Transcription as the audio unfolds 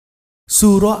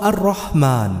ซูเราะห์อัรเราะห์ม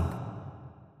าน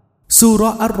ซูเรา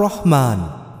ะห์อัรเราะห์มาน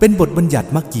เป็นบทบัญญัติ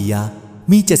มักกียะห์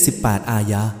มี78อา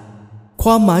ยะห์คว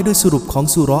ามหมายโดยสรุปของ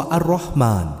ซูเราะห์อัรเราะห์ม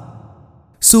าน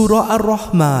ซูเราะห์อัรเราะ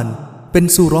ห์มานเป็น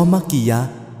ซูเราะห์มักกียะห์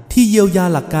ที่เยียวยา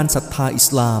หลักการศรัทธาอิส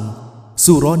ลาม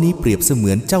ซูเราะห์นี้เปรียบเสมื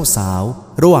อนเจ้าสาว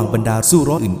ระหว่างบรรดาซูเร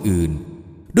าะห์อื่น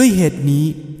ๆด้วยเหตุนี้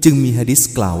จึงมีหะดีษ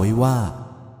กล่าวไว้ว่า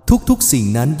ทุกๆสิ่ง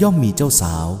นั้นย่อมมีเจ้าส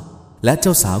าวและเจ้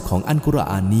าสาวของอัลกุร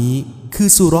อานนี้คือ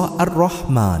ซูเราะห์อัรเราะห์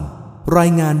มานรา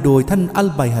ยงานโดยท่านอัล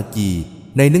ไบฮะกี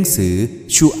ในหนังสือ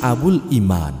ชูอาบุลอี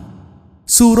มาน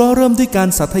ซูเราะห์เริ่มด้วยการ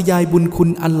สาธยายบุญคุณ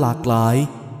อันหลากหลาย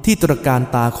ที่ตระการ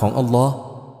ตาของอัลลอฮ์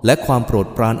และความโปรด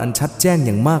ปรานอันชัดแจ้งอ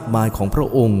ย่างมากมายของพระ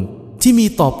องค์ที่มี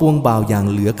ต่อปวงบ่าวอย่าง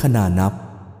เหลือขนานับ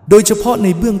โดยเฉพาะใน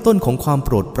เบื้องต้นของความโป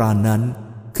รดปรานนั้น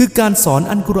คือการสอน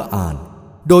อัลกุรอาน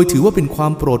โดยถือว่าเป็นควา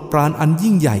มโปรดปรานอัน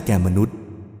ยิ่งใหญ่แก่มนุษย์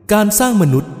การสร้างม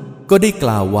นุษย์ก็ได้ก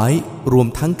ล่าวไว้รวม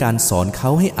ทั้งการสอนเขา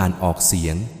ให้อ่านออกเสี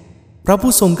ยงพระ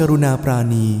ผู้ทรงกรุณาปรา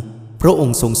ณีพระอง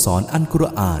ค์ทรงสอนอัลกุร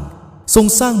อานทรง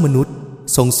สร้างมนุษย์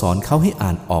ทรงสอนเขาให้อ่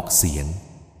านออกเสียง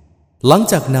หลัง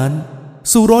จากนั้น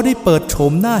ซูเราะห์ได้เปิดโฉ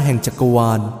มหน้าแห่งจักรว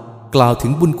าลกล่าวถึ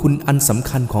งบุญคุณอันสำ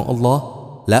คัญของอัลลอฮ์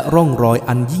และร่องรอย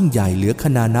อันยิ่งใหญ่เหลือข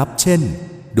นานับเช่น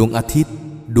ดวงอาทิตย์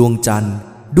ดวงจันทร์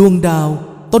ดวงดาว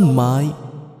ต้นไม้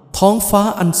ท้องฟ้า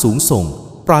อันสูงส่ง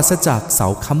ปราศจากเสา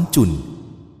ค้ำจุน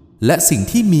และสิ่ง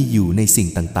ที่มีอยู่ในสิ่ง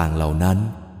ต่างๆเหล่านั้น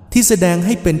ที่แสดงใ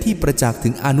ห้เป็นที่ประจักษ์ถึ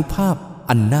งอานุภาพ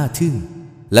อันน่าทึ่ง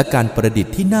และการประดิษ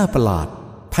ฐ์ที่น่าประหลาด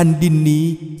แผ่นดินนี้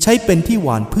ใช้เป็นที่ห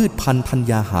ว่านพืชพันธุ์ธัญ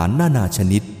ญาหารนานาช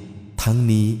นิดทั้ง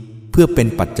นี้เพื่อเป็น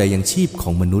ปัจจัยยังชีพขอ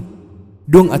งมนุษย์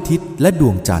ดวงอาทิตย์และด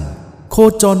วงจันทร์โค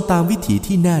จรตามวิถี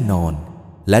ที่แน่นอน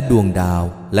และดวงดาว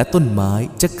และต้นไม้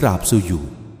จะกราบสู่อยู่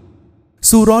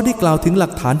ซูเราะห์ได้กล่าวถึงหลั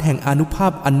กฐานแห่งอานุภา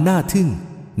พอันน่าทึ่ง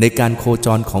ในการโคจ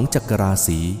รของจักรรา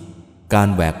ศีการ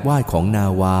แหวกว่ายของนา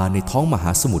วาในท้องมห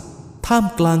าสมุทรท่าม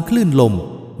กลางคลื่นลม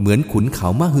เหมือนขุนเขา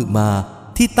มหึมา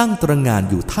ที่ตั้งตระหง่าน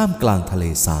อยู่ท่ามกลางทะเล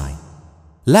ทราย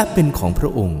และเป็นของพร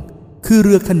ะองค์คือเ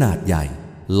รือขนาดใหญ่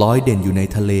ลอยเด่นอยู่ใน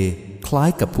ทะเลคล้าย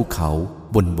กับภูเขา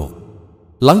บนบก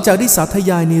หลังจากได้สาธ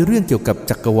ยายในเรื่องเกี่ยวกับ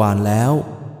จักรวาลแล้ว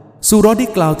ซูเราะห์ได้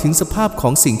กล่าวถึงสภาพขอ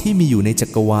งสิ่งที่มีอยู่ในจั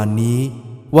กรวาลนี้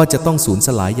ว่าจะต้องสูญส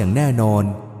ลายอย่างแน่นอน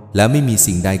และไม่มี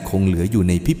สิ่งใดคงเหลืออยู่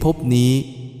ในพิภพนี้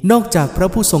นอกจากพระ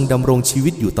ผู้ทรงดำรงชีวิ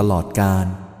ตอยู่ตลอดกาล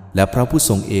และพระผู้ท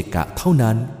รงเอกะเท่า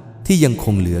นั้นที่ยังค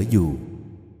งเหลืออยู่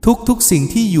ทุกสิ่ง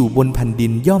ที่อยู่บนแผ่นดิ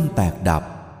นย่อมแตกดับ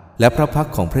และพระพัก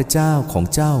ของพระเจ้าของ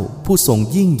เจ้าผู้ทรง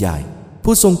ยิ่งใหญ่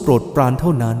ผู้ทรงโปรดปรานเท่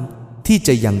านั้นที่จ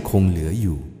ะยังคงเหลืออ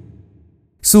ยู่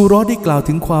ซูเราะห์ได้กล่าว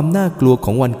ถึงความน่ากลัวข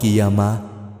องวันกิยามะห์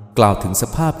กล่าวถึงส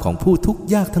ภาพของผู้ทุกข์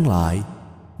ยากทั้งหลาย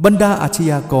บรรดาอาช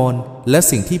ญากรและ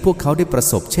สิ่งที่พวกเขาได้ประ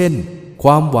สบเช่นคว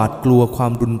ามหวาดกลัวควา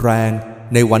มรุนแรง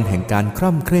ในวันแห่งการค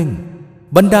ร่ำเคร่ง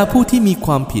บรรดาผู้ที่มีค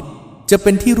วามผิดจะเ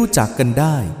ป็นที่รู้จักกันไ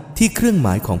ด้ที่เครื่องหม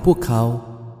ายของพวกเขา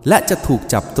และจะถูก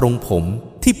จับตรงผม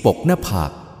ที่ปกหน้าผา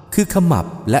กคือขมับ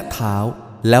และเท้า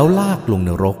แล้วลากลง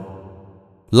นรก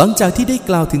หลังจากที่ได้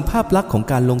กล่าวถึงภาพลักษณ์ของ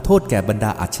การลงโทษแก่บรรด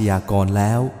าอาชญากรแ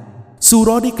ล้วซูเร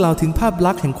าะห์ได้กล่าวถึงภาพ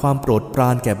ลักษณ์แห่งความโปรดปรา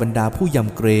นแก่บรรดาผู้ย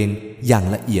ำเกรงอย่าง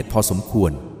ละเอียดพอสมคว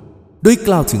รโดยก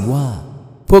ล่าวถึงว่า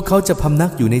พวกเขาจะพำนั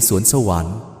กอยู่ในสวนสวรร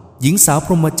ค์หญิงสาวพ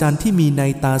รหมจรรย์ที่มีใน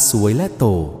ตาสวยและโต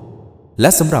และ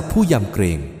สำหรับผู้ยำเกร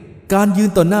งการยืน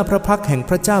ต่อหน้าพระพักตร์แห่ง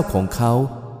พระเจ้าของเข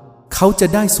าจะ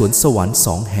ได้สวนสวรรค์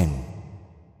2 แห่ง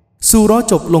ซูเราะห์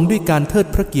จบลงด้วยการเทิด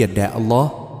พระเกียรติแด่อัลลอ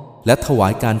ฮ์และถวา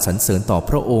ยการสรรเสริญต่อ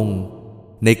พระองค์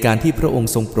ในการที่พระองค์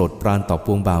ทรงโปรดปรานต่อป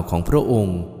วงบ่าวของพระอง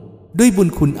ค์ด้วยบุญ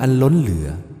คุณอันล้นเหลือ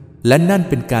และนั่น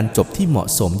เป็นการจบที่เหมาะ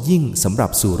สมยิ่งสำหรั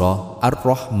บซูเราะห์อัรเร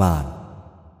าะห์มาน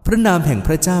พระนามแห่งพ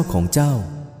ระเจ้าของเจ้า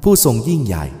ผู้ทรงยิ่ง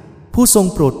ใหญ่ผู้ทรง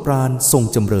โปรดปรานทรง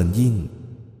จำเริญยิ่ง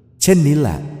เช่นนี้แหล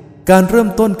ะการเริ่ม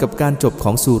ต้นกับการจบข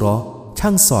องซูเราะห์ช่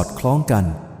างสอดคล้องกัน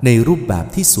ในรูปแบบ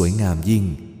ที่สวยงามยิ่ง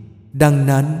ดัง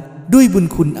นั้นด้วยบุญ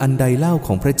คุณอันใดเล่าข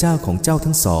องพระเจ้าของเจ้า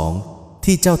ทั้งสอง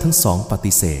ที่เจ้าทั้งสองป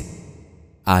ฏิเสธ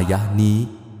อายะห์นี้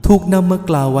ถูกนำมา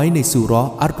กล่าวไว้ในซูเราะ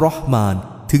ห์อัรเราะห์มาน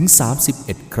ถึง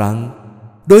31 ครั้ง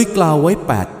โดยกล่าวไว้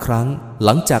8 ครั้งห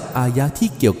ลังจากอายะห์ที่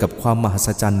เกี่ยวกับความมหัศ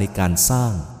จรรย์ในการสร้า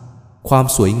งความ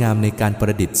สวยงามในการปร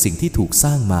ะดิษฐ์สิ่งที่ถูกส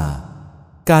ร้างมา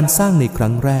การสร้างในค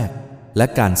รั้งแรกและ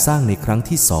การสร้างในครั้ง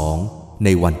ที่2ใน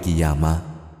วันกิยามะห์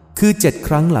คือ7 ค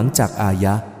รั้งหลังจากอาย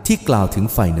ะห์ที่กล่าวถึง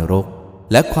ไฟนรก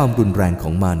และความรุนแรงข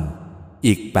องมัน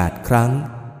อีก8 ครั้ง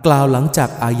กล่าวหลังจาก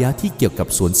อายะห์ที่เกี่ยวกับ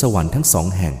สวนสวรรค์ทั้ง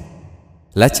2 แห่ง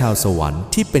และชาวสวรรค์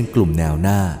ที่เป็นกลุ่มแนวห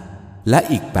น้าและ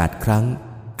อีก8 ครั้ง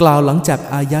กล่าวหลังจาก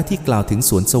อายะห์ที่กล่าวถึง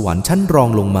สวนสวรรค์ชั้นรอง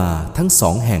ลงมาทั้ง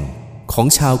2 แห่งของ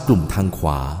ชาวกลุ่มทางขว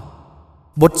า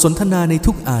บทสนทนาใน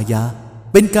ทุกอายะห์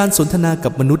เป็นการสนทนากั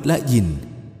บมนุษย์และยิน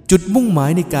จุดมุ่งหมา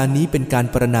ยในการนี้เป็นการ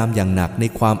ประณามอย่างหนักใน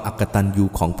ความอกตัญญู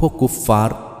ของพวกกุฟฟา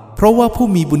ร์เพราะว่าผู้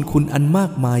มีบุญคุณอันมา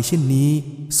กมายเช่นนี้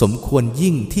สมควร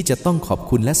ยิ่งที่จะต้องขอบ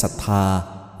คุณและศรัทธา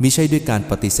มิใช่ด้วยการ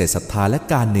ปฏิเสธศรัทธาและ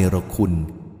การเนรคุณ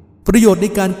ประโยชน์ใน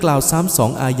การกล่าวซ้ำ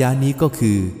2 อายะนี้ก็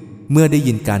คือเมื่อได้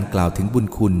ยินการกล่าวถึงบุญ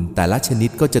คุณแต่ละชนิด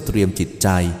ก็จะเตรียมจิตใจ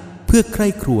เพื่อใคร่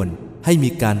ครวญให้มี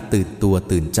การตื่นตัว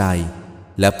ตื่นใจ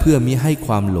และเพื่อมิให้ค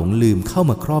วามหลงลืมเข้า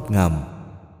มาครอบงำ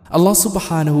อัลลอฮฺซุบฮ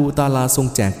านะฮูวะตะอาลาทรง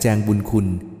แจกแจงบุญคุณ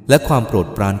และความโปรด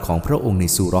ปรานของพระองค์ใน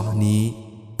ซูเราะห์นี้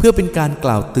เพื่อเป็นการก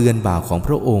ล่าวเตือนบ่าวของพ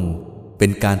ระองค์เป็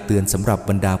นการเตือนสำหรับ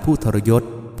บรรดาผู้ทรยศ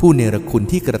ผู้เนรคุณ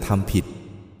ที่กระทำผิด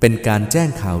เป็นการแจ้ง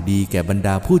ข่าวดีแก่บรรด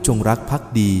าผู้จงรักภัก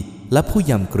ดีและผู้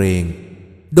ยำเกรง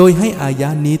โดยให้อายะ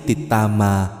นี้ติดตามม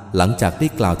าหลังจากได้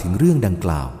กล่าวถึงเรื่องดังก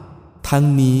ล่าวทั้ง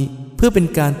นี้เพื่อเป็น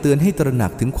การเตือนให้ตระหนั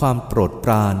กถึงความโปรดป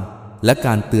รานและก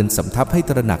ารเตือนสำทับให้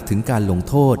ตระหนักถึงการลง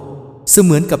โทษเส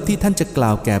มือนกับที่ท่านจะกล่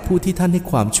าวแก่ผู้ที่ท่านให้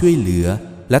ความช่วยเหลือ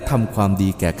และทำความดี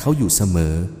แก่เขาอยู่เสม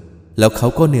อแล้วเขา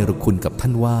ก็เนรคุณกับท่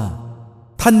านว่า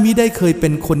ท่านมิได้เคยเป็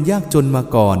นคนยากจนมา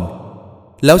ก่อน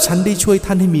แล้วฉันได้ช่วย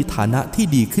ท่านให้มีฐานะที่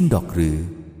ดีขึ้นดอกหรือ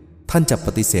ท่านจะป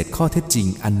ฏิเสธข้อเท็จจริง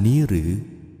อันนี้หรือ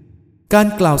การ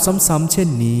กล่าวซ้ำๆเช่น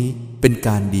นี้เป็นก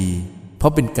ารดีเพรา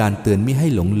ะเป็นการเตือนมิให้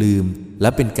หลงลืมและ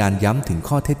เป็นการย้ำถึง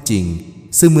ข้อเท็จจริง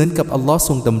ซึ่งเหมือนกับอัลลอฮ์ท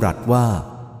รงดำรัสว่า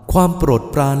ความโปรด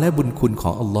ปรานและบุญคุณขอ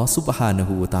งอัลลอฮ์ซุบฮานะ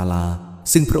ฮูวะตะอาลา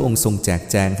ซึ่งพระองค์ทรงแจก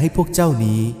แจงให้พวกเจ้า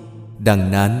นี้ดัง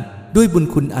นั้นด้วยบุญ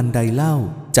คุณอันใดเล่า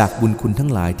จากบุญคุณทั้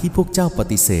งหลายที่พวกเจ้าป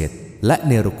ฏิเสธและเ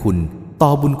นรคุณต่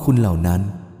อบุญคุณเหล่านั้น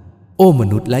โอ้ม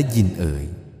นุษย์และยินเอ๋ย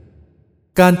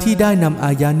การที่ได้นำอ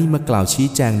ายะนี้มากล่าวชี้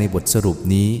แจงในบทสรุป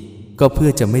นี้ก็เพื่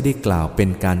อจะไม่ได้กล่าวเป็น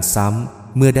การซ้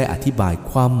ำเมื่อได้อธิบาย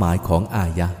ความหมายของอา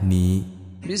ยะนี้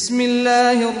บิสมิลลา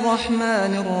ฮิรเราะห์มา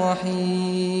นิรเราะ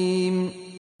ฮีม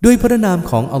ด้วยพระนาม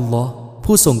ของอัลลอฮ์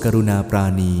ผู้ทรงกรุณาปรา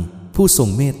ณีผู้ทรง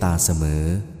เมตตาเสมอ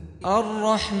อัรเร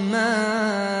าะห์มา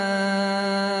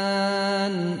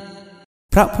น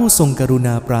พระผู้ทรงกรุณ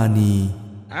าปราณี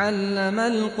อัลลัมั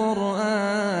ลกุรอ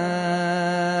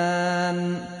าน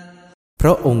พร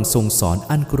ะองค์ทรงสอน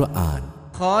อัลกุรอาน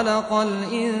ขอลักัล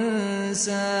อินซ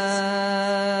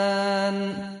าน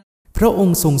พระอง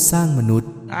ค์ทรงสร้างมนุษย์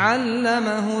อัลลัม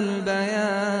ะฮุลบะย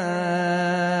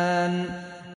าน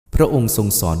พระองค์ทรง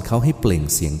สอนเขาให้เปล่ง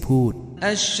เสียงพูด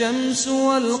อัชชัมซุ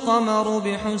วัลกะมะรุ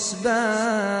บิฮุสบา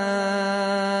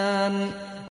น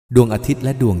ดวงอาทิตย์แล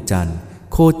ะดวงจันทร์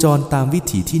โคจรตามวิ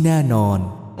ถีที่แน่นอน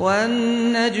วัน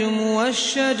นัจมุวัช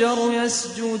ชะจรุยัส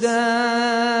จุดา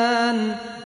น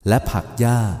และผักห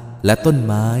ญ้าและต้น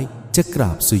ไม้จะกร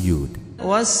าบสุญูด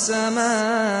วัสสมา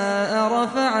อะร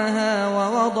ฟะอะฮาวะ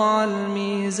วะฎะอัล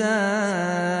มีซ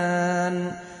าน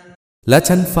และ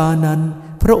ชั้นฟ้านั้น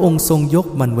พระองค์ทรงยก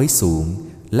มันไว้สูง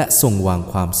และทรงวาง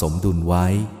ความสมดุลไว้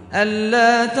อัลล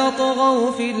าตะฏฆอ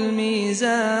ฟิลมีซ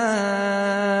า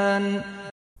น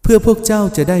เพื่อพวกเจ้า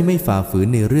จะได้ไม่ฝ่าฝืน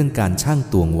ในเรื่องการชั่ง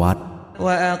ตวงวัดว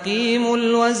ะอะกีมุล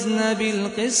วัซนบิล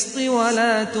กิสฏวะล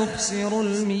าตุคซิรุ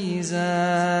ลมีซ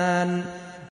าน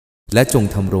และจง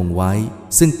ทำรงไว้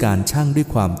ซึ่งการชั่งด้วย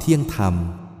ความเที่ยงธรรม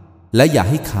และอย่า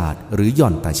ให้ขาดหรือหย่อ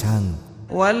นตาชั่ง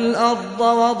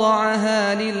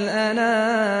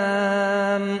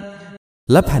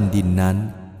และแผ่นดินนั้น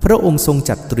พระองค์ทรง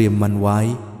จัดเตรียมมันไว้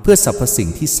เพื่อสรรพสิ่ง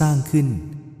ที่สร้างขึ้น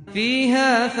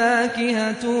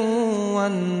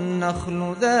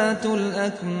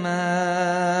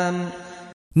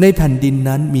ในแผ่นดิน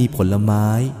นั้นมีผลไม้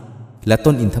และ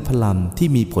ต้นอินทผลัมที่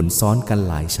มีผลซ้อนกัน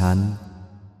หลายชั้น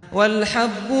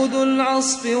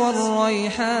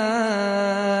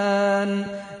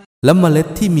และเมล็ด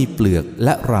ที่มีเปลือกแล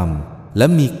ะรำและ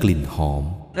มีกลิ่นหอม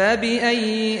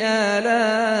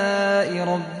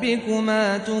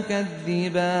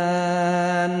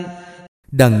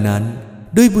ดังนั้น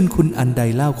ด้วยบุญคุณอันใด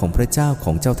เล่าของพระเจ้าข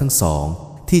องเจ้าทั้งสอง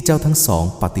ที่เจ้าทั้งสอง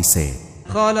ปฏิเสธ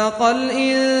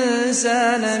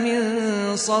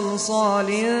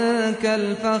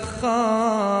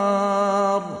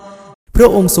พระ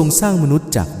องค์ทรงสร้างมนุษย์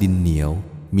จากดินเหนียว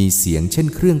มีเสียงเช่น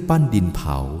เครื่องปั้นดินเผ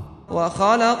า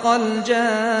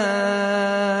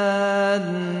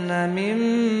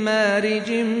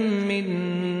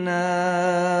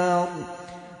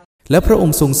และพระอง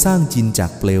ค์ทรงสร้างจินจา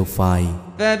กเปลวไฟ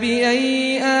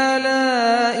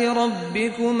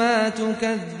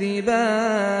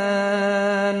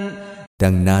ดั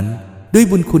งนั้นด้วย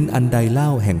บุญคุณอันใดเล่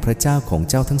าแห่งพระเจ้าของ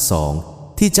เจ้าทั้งสอง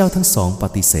ที่เจ้าทั้งสองป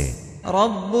ฏิเสธ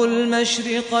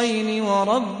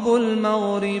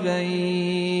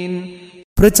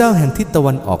พระเจ้าแห่งทิศตะ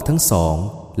วันออกทั้งสอง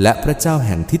และพระเจ้าแ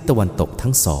ห่งทิศตะวันตก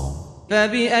ทั้งสอง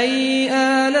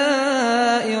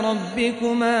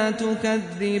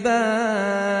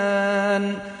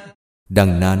ดั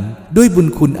งนั้นด้วยบุญ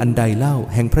คุณอันใดเล่า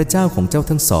แห่งพระเจ้าของเจ้า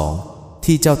ทั้งสอง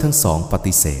ที่เจ้าทั้งสองป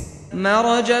ฏิเสธ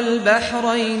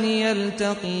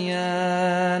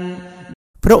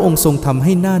พระองค์ทรงทำใ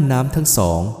ห้น่านน้ำทั้งส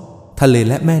องทะเล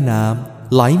และแม่น้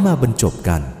ำไหลมาบรรจบ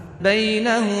กัน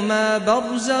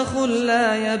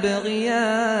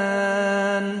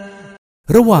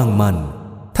ระหว่างมัน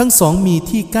ทั้งสองมี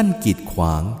ที่กั้นกีดขว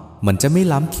างมันจะไม่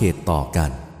ล้ำเขตต่อกั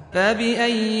น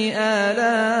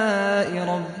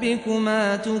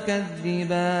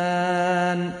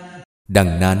ดัง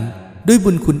นั้นด้วย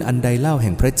บุญคุณอันใดเล่าแ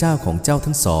ห่งพระเจ้าของเจ้า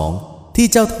ทั้งสองที่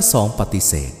เจ้าทั้งสองปฏิ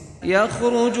เสธ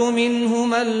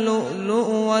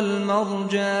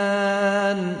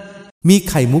มี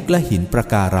ไข่มุกและหินประ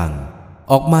การัง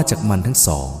ออกมาจากมันทั้งส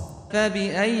อง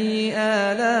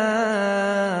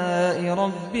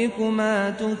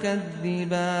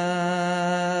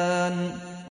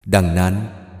ดังนั้น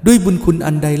ด้วยบุญคุณ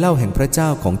อันใดเล่าแห่งพระเจ้า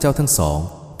ของเจ้าทั้งสอง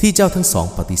ที่เจ้าทั้งสอง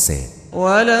ปฏิเสธ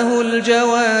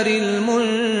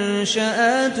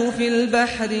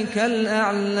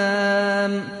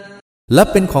และ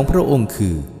เป็นของพระองค์คื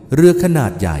อเรือขนา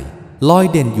ดใหญ่ลอย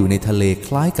เด่นอยู่ในทะเลค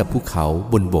ล้ายกับภูเขา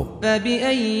บนบก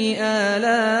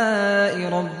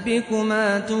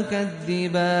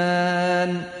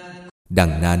ดั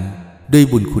งนั้นด้วย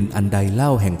บุญคุณอันใดเล่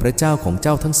าแห่งพระเจ้าของเ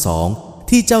จ้าทั้งสอง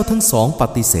ที่เจ้าทั้งสองป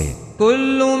ฏิเสธ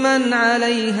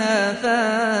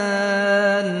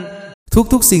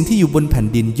ทุกสิ่งที่อยู่บนแผ่น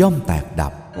ดินย่อมแตกดั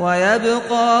บ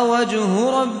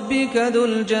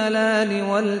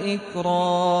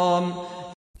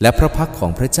และพระพักขอ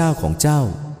งพระเจ้าของเจ้า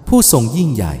ผู้ทรงยิ่ง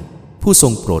ใหญ่ผู้ทร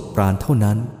งโปรดปรานเท่า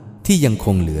นั้นที่ยังค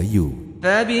งเหลืออยู่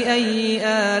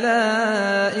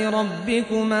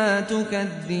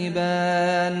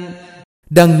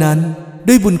ดังนั้น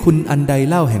ด้วยบุญคุณอันใด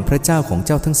เล่าแห่งพระเจ้าของเ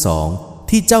จ้าทั้งสอง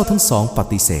ที่เจ้าทั้งสองป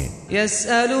ฏิเสธ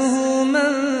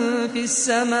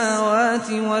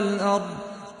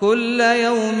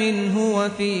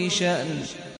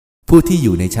ผู้ที่อ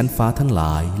ยู่ในชั้นฟ้าทั้งหล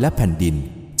ายและแผ่นดิน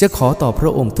จะขอต่อพร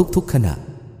ะองค์ทุกๆขณะ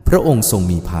พระองค์ทรง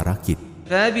มีภารกิจ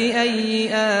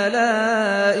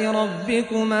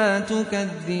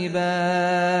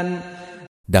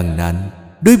ดังนั้น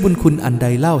ด้วยบุญคุณอันใด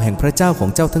เล่าแห่งพระเจ้าของ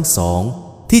เจ้าทั้งสอง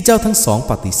ที่เจ้าทั้งสอง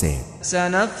ปฏิเสธ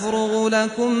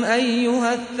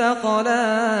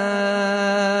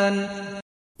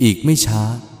อีกไม่ช้า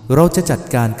เราจะจัด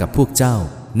การกับพวกเจ้า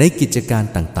ในกิจการ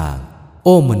ต่างๆโ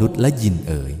อ้มนุษย์และยินเ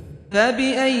อ๋ย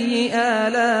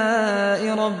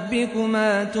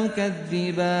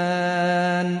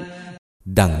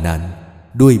ดังนั้น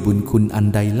ด้วยบุญคุณอัน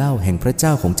ใดเล่าแห่งพระเจ้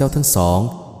าของเจ้าทั้งสอง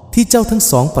ที่เจ้าทั้ง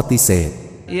สองปฏิเสธ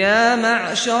يا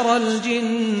معشر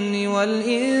الجن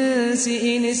والإنس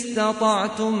إن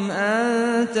استطعتم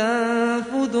أن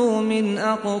تنفذوا من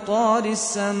أقطار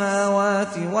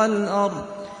السماوات والأرض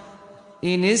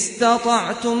إن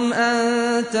استطعتم أن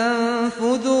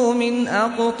تنفذوا من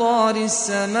أقطار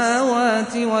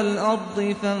السماوات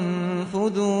والأرض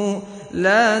فانفذوا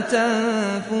لا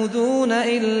تنفذون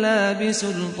إلا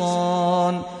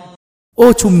بسلطان โอ้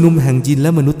ชุมนุมแห่งยินแล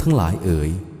ะมนุษย์ทั้งหลายเอ๋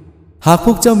ยหากพ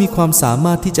วกเจ้ามีความสาม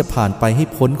ารถที่จะผ่านไปให้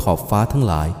พ้นขอบฟ้าทั้ง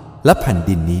หลายและแผ่น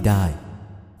ดินนี้ได้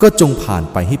ก็จงผ่าน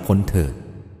ไปให้พ้นเถิด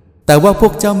แต่ว่าพว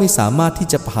กเจ้าไม่สามารถที่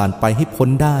จะผ่านไปให้พ้น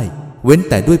ได้เว้น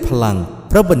แต่ด้วยพลัง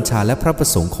พระบัญชาและพระประ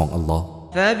สงค์ของอัลลอฮ์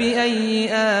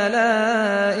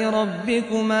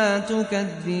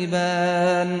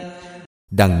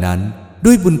ดังนั้น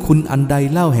ด้วยบุญคุณอันใด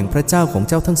เล่าแห่งพระเจ้าของ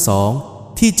เจ้าทั้งสอง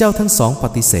ที่เจ้าทั้งสองป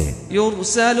ฏิเสธ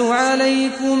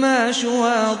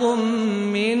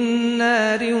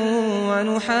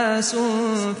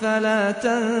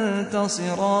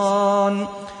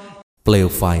เปลว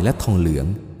ไฟและทองเหลือง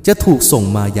จะถูกส่ง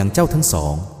มายังเจ้าทั้งสอ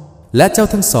งและเจ้า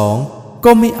ทั้งสอง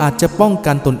ก็ไม่อาจจะป้อง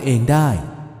กันตนเองได้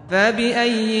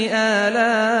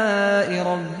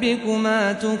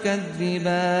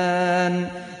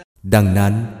ดัง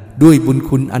นั้นด้วยบุญ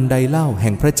คุณอันใดเล่าแห่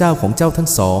งพระเจ้าของเจ้าทั้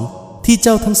งสองที่เ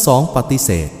จ้าทั้งสองปฏิเส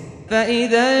ธ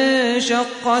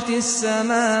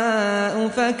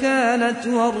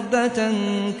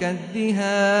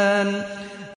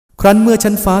ครั้นเมื่อ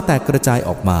ชั้นฟ้าแตกกระจายอ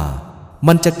อกมา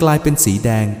มันจะกลายเป็นสีแด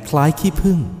งคล้ายขี้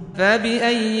ผึ้ง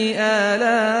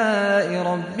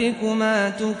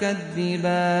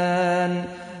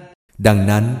ดัง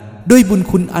นั้นด้วยบุญ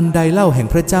คุณอันใดเล่าแห่ง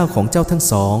พระเจ้าของเจ้าทั้ง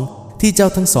สองที่เจ้า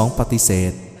ทั้งสองปฏิเส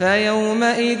ธ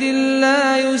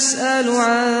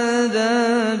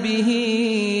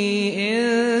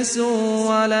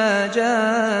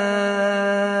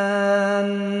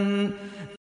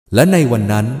และในวัน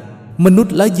นั้นมนุษ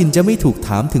ย์และยินจะไม่ถูกถ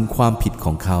ามถึงความผิดข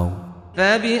องเขา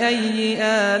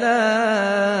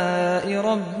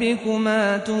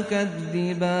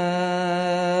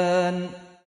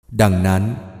ดังนั้น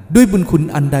ด้วยบุญคุณ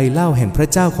อันใดเล่าแห่งพระ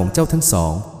เจ้าของเจ้าทั้งสอ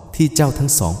งที่เจ้าทั้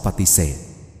งสองปฏิเสธ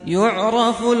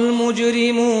يعرف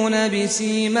المجرمون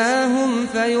بسيماهم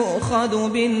فيؤخذ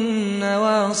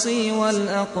بالنواصي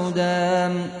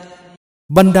والأقدام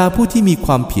บรรดาผู้ที่มีค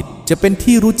วามผิดจะเป็น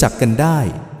ที่รู้จักกันได้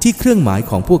ที่เครื่องหมาย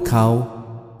ของพวกเขา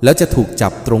แล้วจะถูกจั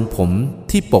บตรงผม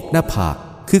ที่ปกหน้าผาก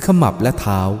คือขมับและเ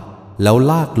ท้าแล้ว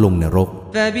ลากลงนรก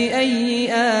فبأي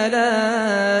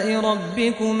آلاء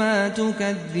ربكما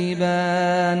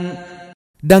تكذبان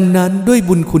ดังนั้นด้วย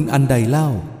บุญคุณอันใดเล่า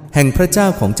แห่งพระเจ้า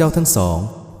ของเจ้าทั้งสอง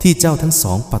ที่เจ้าทั้งส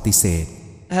องปฏิเสธ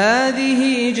هذه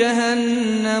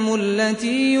جهنم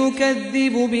التي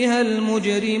يكذب بها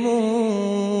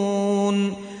المجرمون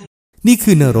นี่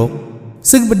คือนรก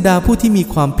ซึ่งบรรดาผู้ที่มี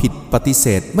ความผิดปฏิเส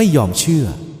ธไม่ยอมเชื่อ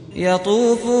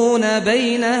يطوفون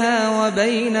بينها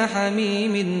وبين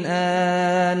حميم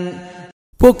آن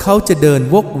พวกเขาจะเดิน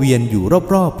วกเวียนอยู่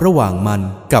รอบๆระหว่างมัน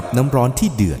กับน้ำร้อนที่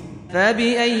เดือด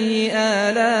فبأي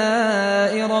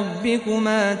آلاء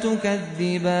ربكما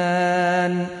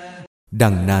تكذبان ดั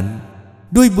งนั้น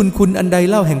ด้วยบุญคุณอันใด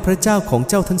เล่าแห่งพระเจ้าของ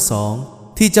เจ้าทั้งสอง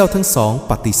ที่เจ้าทั้งสอง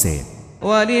ปฏิเสธ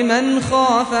ولمن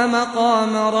خاف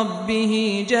مقام ربه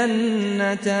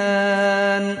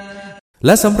جنتان แล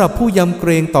ะสำหรับผู้ยำเก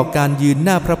รงต่อการยืนห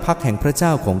น้าพระพักแห่งพระเจ้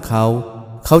าของเขา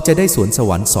เขาจะได้สวนส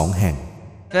วรรค์สองแห่ง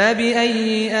فبأي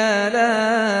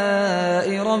آلاء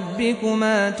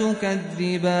ربكما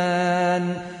تكذبان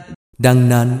ดัง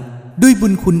นั้นด้วยบุ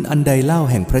ญคุณอันใดเล่า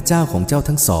แห่งพระเจ้าของเจ้า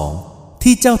ทั้งสอง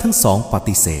ที่เจ้าทั้งสองป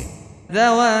ฏิเสธ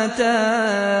ذواتا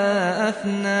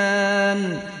أفنان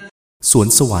สวน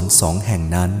สวรรค์สองแห่ง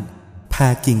นั้นแผ่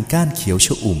กิ่งก้านเขียวช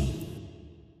อุ่ม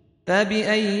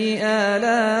فبأي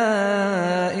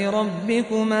آلاء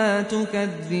ربكما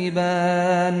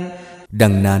تكذبان ดั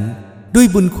งนั้นด้วย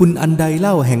บุญคุณอันใดเ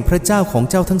ล่าแห่งพระเจ้าของ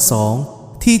เจ้าทั้งสอง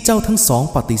ที่เจ้าทั้งสอง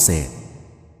ปฏิเสธ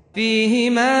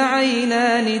فيهما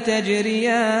عينان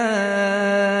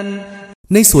تجريان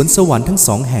ในสวนสวรรค์ทั้งส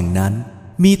องแห่งนั้น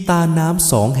มีตาน้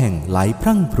ำสองแห่งไหลพ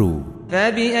รั่งพรู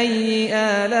فبأي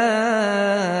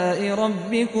آلاء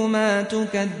ربكما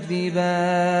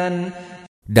تكذبان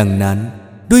ดังนั้น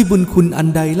ด้วยบุญคุณอัน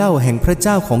ใดเล่าแห่งพระเ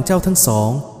จ้าของเจ้าทั้งสอง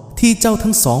ที่เจ้า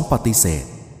ทั้งสองปฏิเสธ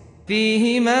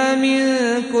فيهما من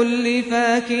كل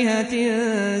فاكهة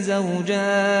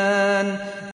زوجان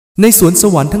ในสวนส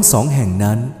วรรค์ทั้งสองแห่ง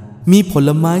นั้นมีผล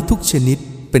ไม้ทุกชนิด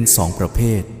เป็นสองประเภ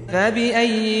ท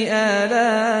فبأي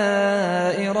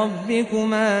آلاء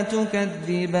ربكما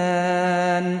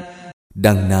تكذبان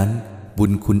ดังนั้นบุ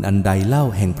ญคุณอันใดเล่า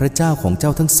แห่งพระเจ้าของเจ้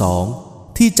าทั้งสอง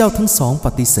ที่เจ้าทั้งสองป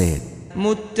ฏิเสธ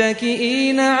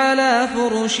متكئين على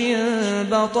فرش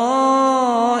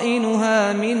بطائنها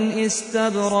من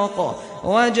استبرق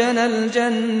وجنى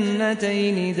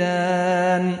الجنتين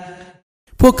دان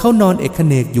พวกเขานอนเอก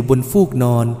เนกอยู่บนฟูกน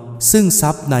อนซึ่ง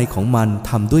ซับในของมัน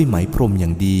ทำด้วยไหมพรมอย่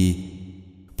างดี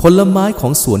ผลไม้ขอ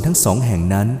งสวนทั้งสองแห่ง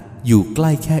นั้นอยู่ใก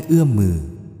ล้แค่เอื้อมมือ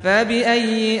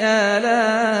فبأي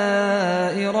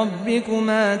آلاء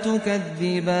ربكما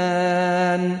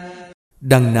تكذبان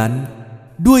ดังนั้น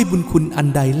ด้วยบุญคุณอัน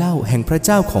ใดเล่าแห่งพระเ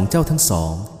จ้าของเจ้าทั้งสอ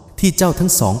งที่เจ้าทั้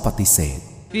งสองปฏิเสธ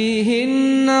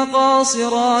فيهن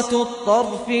قاصرات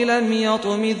الطرف لم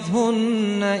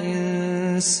يطمثهن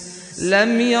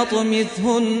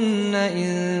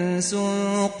إنس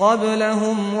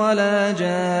قبلهم ولا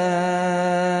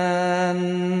جان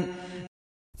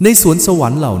ในสวนสวร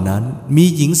รค์เหล่านั้นมี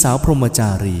หญิงสาวพรหมจา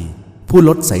รีผู้ล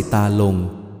ดสายตาลง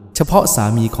เฉพาะสา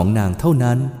มีของนางเท่า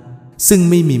นั้นซึ่ง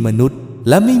ไม่มีมนุษย์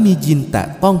และไม่มียินแตะ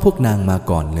ต้องพวกนางมา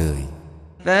ก่อนเลย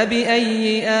فبأي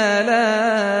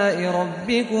آلاء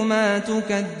ربكما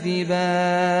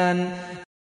تكذبان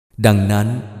ดังนั้น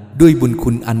ด้วยบุญคุ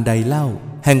ณอันใดเล่า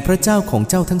แห่งพระเจ้าของ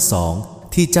เจ้าทั้งสอง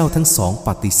ที่เจ้าทั้งสองป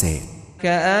ฏิเสธ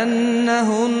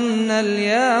كأنهن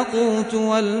الياقوت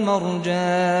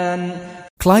والمرجان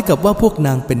คล้ายกับว่าพวกน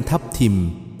างเป็นทับทิม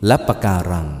และปะกา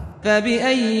รัง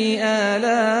فبأي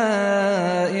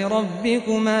آلاء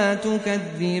ربكما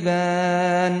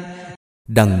تكذبان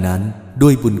ดังนั้นด้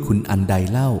วยบุญคุณอันใด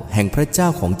เล่าแห่งพระเจ้า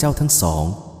ของเจ้าทั้งสอง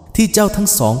ที่เจ้าทั้ง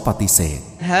สองปฏิเสธ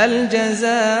هل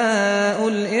جزاء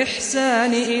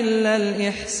الإحسان إلا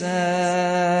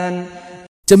الإحسان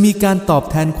จะมีการตอบ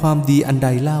แทนความดีอันใด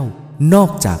เล่านอ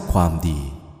กจากความดี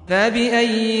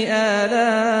فبأي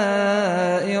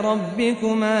آلاء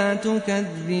ربكما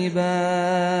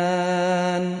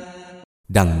تكذبان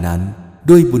ดังนั้น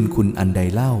ด้วยบุญคุณอันใด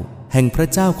เล่าแห่งพระ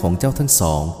เจ้าของเจ้าทั้งส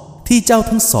องที่เจ้า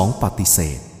ทั้งสองปฏิเส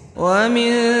ธ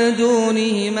ومن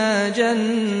دونهما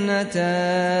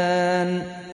جنتان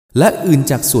และอื่น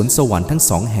จากสวนสวรรค์ทั้ง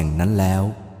สองแห่งนั้นแล้ว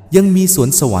ยังมีสวน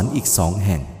สวรรค์อีกสองแ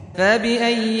ห่ง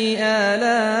فبأي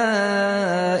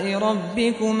آلاء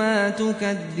ربكما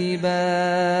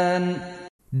تكذبان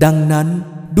ดังนั้น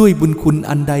ด้วยบุญคุณ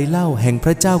อันใดเล่าแห่งพ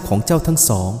ระเจ้าของเจ้าทั้ง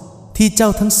สองที่เจ้า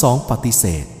ทั้งสองปฏิเส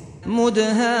ธ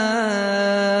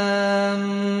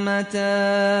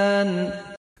مدهامتان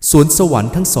สวนสวรร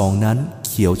ค์ทั้งสองนั้นเ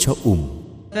ขียวชอุ่ม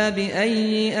فبأي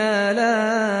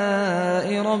آلاء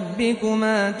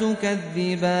ربكما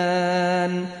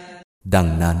تكذبان ดัง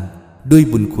นั้นด้วย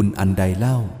บุญคุณอันใดเ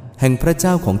ล่าแห่งพระเจ้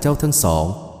าของเจ้าทั้งสอง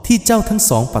ที่เจ้าทั้ง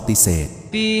สองปฏิเสธ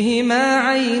فيهما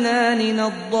عينان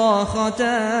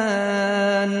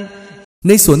نضاختان ใ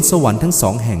นสวนสวรรค์ทั้งสอ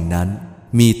งแห่งนั้น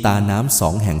มีตาน้ำสอ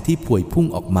งแห่งที่พวยพุ่ง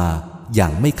ออกมาอย่า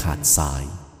งไม่ขาดสาย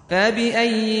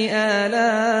فبأي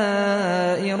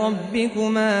آلاء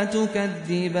ربكما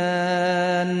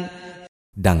تكذبان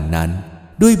ดังนั้น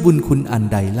ด้วยบุญคุณอัน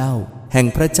ใดเล่าแห่ง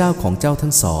พระเจ้าของเจ้า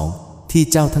ทั้งสองที่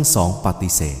เจ้าทั้งสองป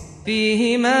ฏิเสธ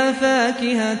فيهما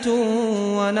فاكهة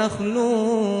ونخل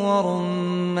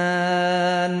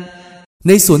ورمان ใ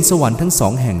นสวนสวรรค์ทั้งสอ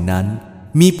งแห่งนั้น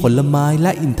มีผลไม้แล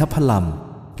ะอินทผลัม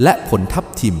และผลทับ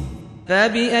ทิม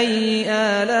فبأي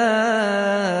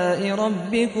آلاء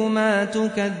ربكما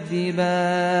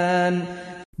تكذبان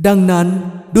ดังนั้น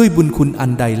ด้วยบุญคุณอั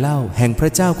นใดเล่าแห่งพร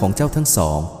ะเจ้าของเจ้าทั้งสอ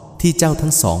งที่เจ้าทั้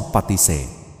งสองปฏิเสธ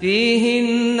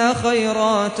فيهن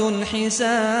خيرات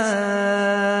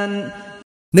حسان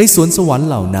ในสวนสวรรค์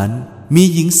เหล่านั้นมี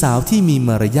หญิงสาวที่มีม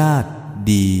ารยาท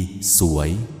ดีสวย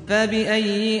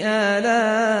فبأي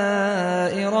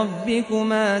آلاء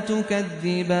ربكما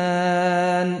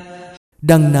تكذبان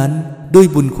ดังนั้นด้วย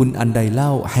บุญคุณอันใดเล่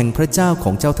าแห่งพระเจ้าข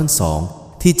องเจ้าทั้งสอง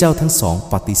ที่เจ้าทั้งสอง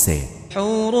ปฏิเสธ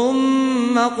حور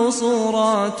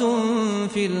مقصورات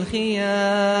في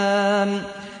الخيام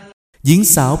หญิง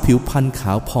สาวผิวพรรณข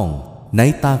าวผ่องใน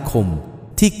ตาคม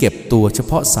ที่เก็บตัวเฉ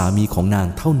พาะสามีของนาง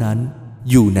เท่านั้น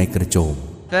อยู่ในกระโจม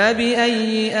فبأي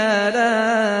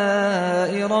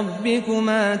آلاء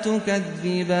ربكما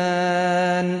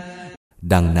تكذبان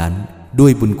ดังนั้นด้ว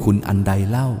ยบุญคุณอันใด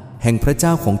เล่าแห่งพระเจ้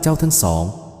าของเจ้าทั้งสอง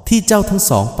ที่เจ้าทั้ง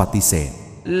สองปฏิเสธ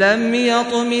لم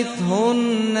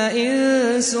يطمثهن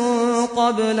إنس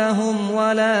قبلهم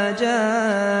ولا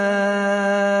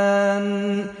جان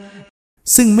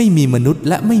ซึ่งไม่มีมนุษย์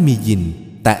และไม่มียิน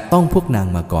แต่ต้องพวกนาง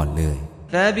มาก่อนเลย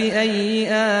فبأي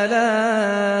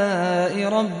آلاء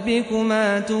ربكما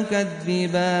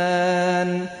تكذبان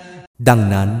ดัง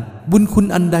นั้นบุญคุณ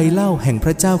อันใดเล่าแห่งพ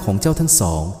ระเจ้าของเจ้าทั้งส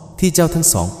องที่เจ้าทั้ง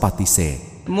สองปฏิเสธ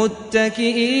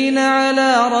متكئين على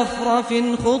رفرف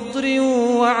خضر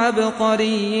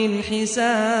وعبقري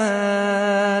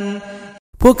حسان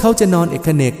พวกเขาจะนอนเอก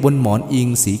เนกบนหมอนอิง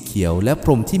สีเขียวและพ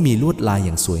รมที่มีลวดลายอ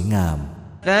ย่างสวยงาม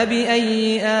فبأي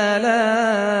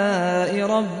آلاء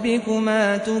ربكما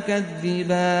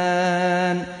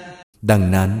تكذبان ดัง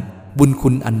นั้นบุญคุ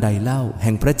ณอันใดเล่าแ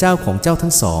ห่งพระเจ้าของเจ้า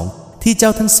ทั้งสองที่เจ้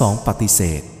าทั้งสองปฏิเส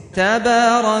ธ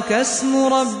تبارك اسم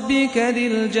ربك ذي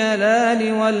الجلال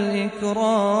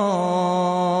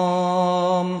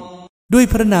والإكرام ด้วย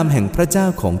พระนามแห่งพระเจ้า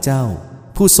ของเจ้า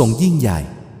ผู้ทรงยิ่งใหญ่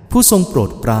ผู้ทรงโปร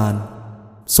ดปราน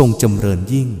ทรงจำเริญ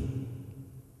ยิ่ง